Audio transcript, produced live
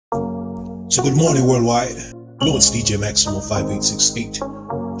So good morning worldwide. Hello, it's DJ Maximum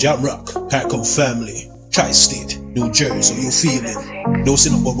 5868. Jam Rock, Pack-Up Family, Tri-State, New Jersey. How you feeling? No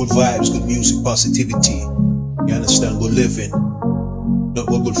sin about good vibes, good music, positivity. You understand? Good living. Not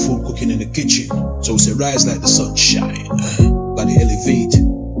but good food cooking in the kitchen. So say rise like the sunshine. Gotta elevate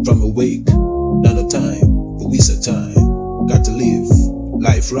from awake. None of time for waste of time. Got to live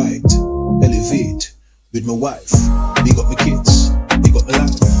life right. Elevate with my wife. Big up my kids. Big up my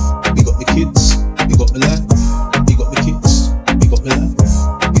life. Big up my kids. Big up my life. Big up my kids. Big up my life.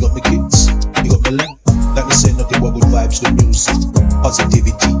 Big up my kids. Big up my life. Like I said, nothing but good vibes, good music,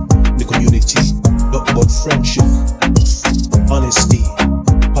 positivity, the community. Nothing but friendship, honesty,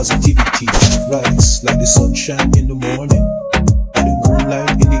 positivity. Rise like the sunshine in the morning and the moonlight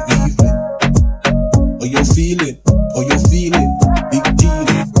in the evening. Are you feeling? Are you feeling? Big deal.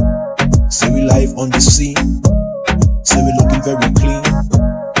 See we live on the scene. See we looking very clean.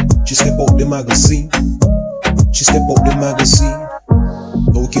 She step out the magazine. She step out the magazine.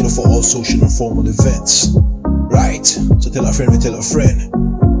 No cater for all social and formal events. Right? So tell a friend, we tell a friend.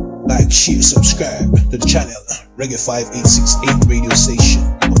 Like, share, subscribe to the channel. REGGAE5868 radio station.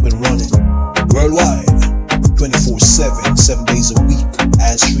 Up and running. Worldwide. 24/7, 7 days a week.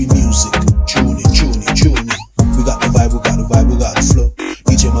 Ad-free music. Tune it, tune it, tune it. We got the vibe, we got the vibe, we got the flow.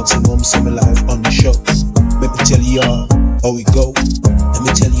 DJ Maximum, semi live on the show. Let me tell y'all how we go. Let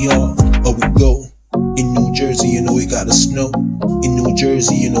me tell y'all how we go. In New Jersey, you know we gotta snow. In New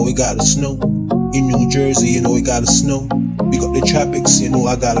Jersey, you know we gotta snow. In New Jersey, you know we gotta snow. We got the tropics, you know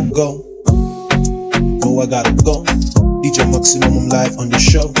I gotta go. Know I gotta go. DJ Maximum, I'm live on the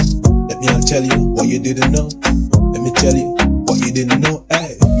show. Let me tell you what you didn't know. Let me tell you what you didn't know.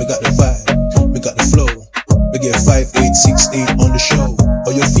 Hey, we got the vibe, we got the flow. We get 5868 on the show.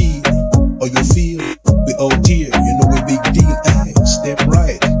 How you feel? How you feel? We out here, you know we big deal. Hey, step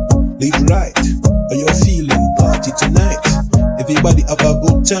right, live right. How you feeling? Party tonight. Everybody have a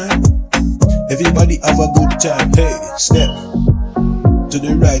good time. Everybody have a good time. Hey, step to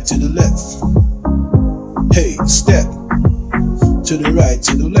the right, to the left. Hey, step to the right,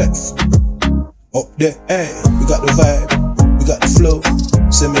 to the left. Up there, hey, we got the vibe, we got the flow.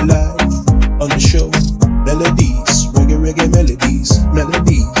 Semi live on the show. Melodies, reggae melodies,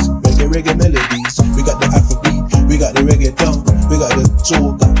 reggae melodies. We got the Afrobeat, we got the reggaeton, we got the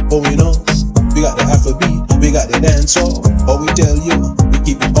soca going on. We got the Afrobeat, we got the dancehall. How we tell you, we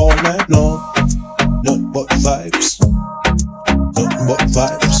keep it all night long. Nothing but vibes, nothing but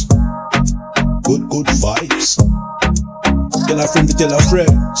vibes. Good vibes. Tell a friend to tell a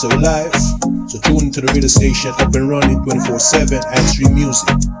friend. So live, so tune into the radio station, up and running 24/7, ad-free music.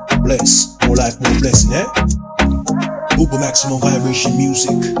 Bless, more life, more blessing, eh? Uber Maximum Vibration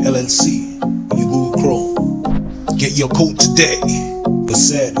Music, LLC, on your Google Chrome. Get your code today. The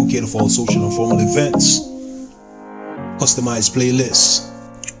said, who cater for all social and formal events. Customized playlists.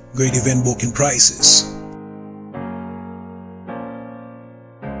 Great event booking prices.